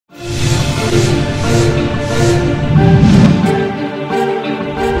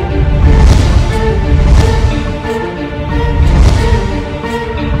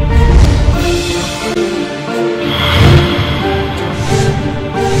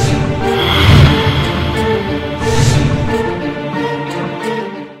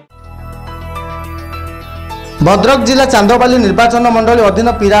भद्रक जिला चांदबाली निर्वाचन मंडली अधीन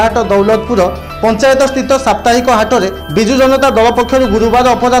पीराहाट दौलतपुर पंचायत स्थित साप्ताहिक हाट में विजु जनता दल पक्षर गुरुवार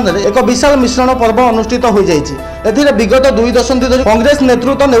अपराह एक विशाल मिश्रण पर्व अनुष्ठित हो जाए। विगत 2 दशंधि धरी कांग्रेस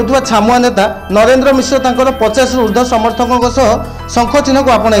नेतृत्व नेउथुवा छामुआ नेता नरेंद्र मिश्र तांकर 50 ऊर्ध समर्थकों सह शंख चिन्ह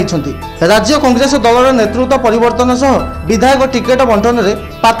को आपणाई। राज्य कांग्रेस दलर नेतृत्व परिवर्तन सह विधायक टिकेट बंटन में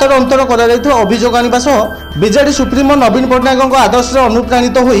पातर अंतर कर अभियोग आने बीजेडी सुप्रीमो नवीन पट्टनायक आदर्श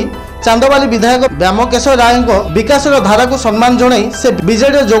अनुप्राणित होई चांदबाली विधायक व्यामकेशर राय विकास धारा को सम्मान जणाई से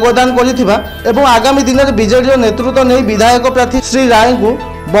बीजेडी योगदान करिथिबा एवं आगामी दिन में बीजेडी नेतृत्व नहीं विधायक प्रार्थी श्री राय को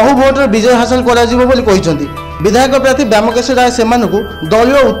बहु भोट विजय हासिल कर विधायक प्रार्थी व्यामकेशर राय से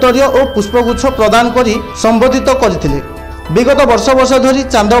दलीय उत्तरीय और पुष्पगुच्छ प्रदान कर संबोधित करथिले। विगत वर्ष धरी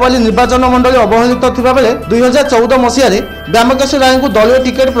चांदबाली निर्वाचन मंडली अवहेलित थिबा बेले 2014 मसीह व्यामकेशर राय को दलीय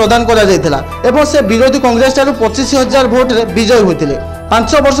टिकेट प्रदान करा जायथिला एवं से विरोधी कांग्रेस 25,000 भोट रे विजय होइथिले।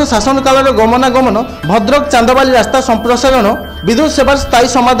 5 वर्ष शासन काल गमनागमन भद्रक चांदबाली रास्ता संप्रसारण विद्युत सेवा स्थायी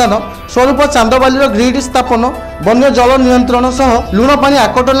समाधान स्वरूप चांदबाली ग्रिड स्थापन वन्य जल नियंत्रण सह लुण पानी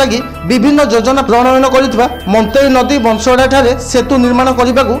आकट लगी विभिन्न योजना प्रणयन कर मंत्री नदी बंशड़ा ठारे सेतु निर्माण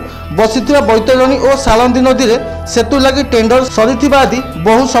करने को बसीथिबा बैतरणी और सालंदी नदी में सेतु लगी टेंडर सरी आदि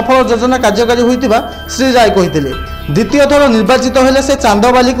बहु सफल योजना कार्यकारी होइतिबा श्री राय कहिथिले। द्वितीय थर निर्वाचित हेले से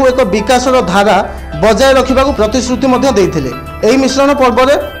चांदबाली को एक विकासर धारा बजाय रखा प्रतिश्रुति देइथिले। एही मिश्रण पर्व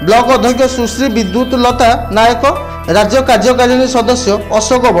में ब्लॉक अध्यक्ष सुश्री विद्युत लता नायक राज्य कार्यकारिणी सदस्य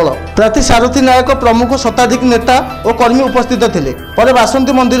अशोक बल प्रार्थी सारथी नायक प्रमुख शताधिक नेता और कर्मी उपस्थित थे। पर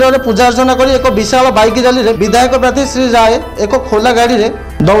बासंती मंदिर में पूजा अर्चना कर एक विशाल बाइक रैली में विधायक प्रार्थी श्री राय एक खोला गाड़ी में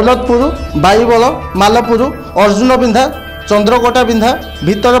दौलतपुर बाईबल मालपुर अर्जुन बिंधा चंद्रकोटा बिंधा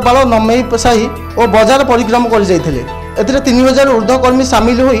भितरपाल नमेई साही और बजार परिक्रमा कर 3000 ऊर्ध्व कर्मी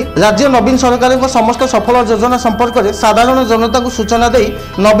सामिल होई राज्य नवीन सरकार समस्त सफल योजना संपर्क में साधारण जनता को सूचना दे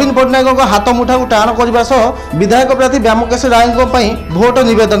नवीन पट्टनायक हाथ मुठा को टाण करने सह विधायक प्रार्थी व्यामकेशर राय भोट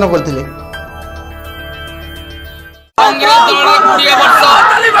निवेदन करथिले। कांग्रेस दल 20 वर्ष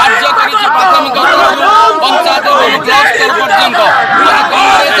राज्य करिछि प्राथमिक पंचायत ब्लॉक स्तर पर्यंत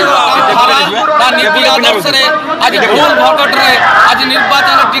नीति आदर्श आज भूल भकट आज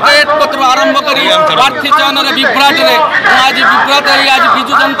निर्वाचन टिकेट पत्र आरंभ कर प्रार्थी चयन विभ्राट आज विभ्राट आज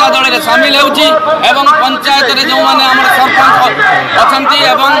विजु जनता दल में सामिल हो पंचायत जो मैंने आम सरपंच अच्छा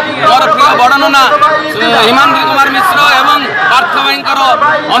मोर प्रिय बड़नना हिमांद्री कुमार मिश्र एवं पार्थ भाई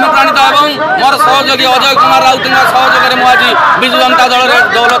अनुप्राणित मोर सहयोगी अजय कुमार राउत सहयोग आज विजु जनता दल में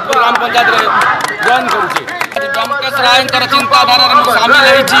दौलतपुर ग्राम पंचायत जॉइन करुँच। व्यामकेश राय चिंताधारा सामिल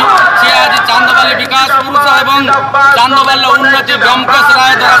होती आज चांदबाली विकास पुरुष एवं चांदबाली उन्नति व्यामकेश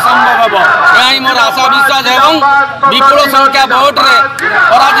राय द्वारा संभव हम यही मोर आशा विश्वास एवं विपुल संख्या भोट रे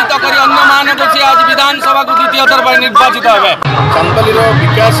पराजित कर अन्य मानक सी आज विधानसभा को द्वितीय थर पर निर्वाचित हे। चांदबाली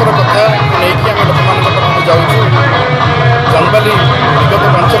विकास कथा नहीं लोक जाऊँ चांदबाली विगत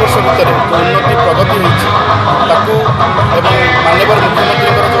 5 वर्ष भितर उन्नति प्रगति होती माननीय मुख्यमंत्री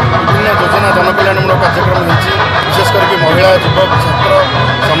जो विभिन्न योजना जनकल्याणमूलक कार्यक्रम होती विशेष करके महिला युवक छात्र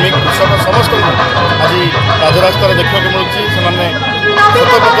श्रमिक कृषक समस्त आज राजरास्तार देखा मिलूँ से माननीय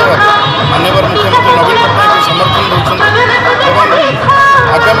मुख्यमंत्री नवीन पट्टनायक समर्थन देते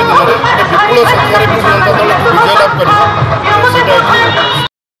आगामी दिन में विपुल संख्यार विजु जनता दल विजय लाभ कर।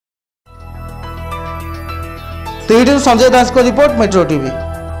 संजय दास को रिपोर्ट मेट्रो टीवी।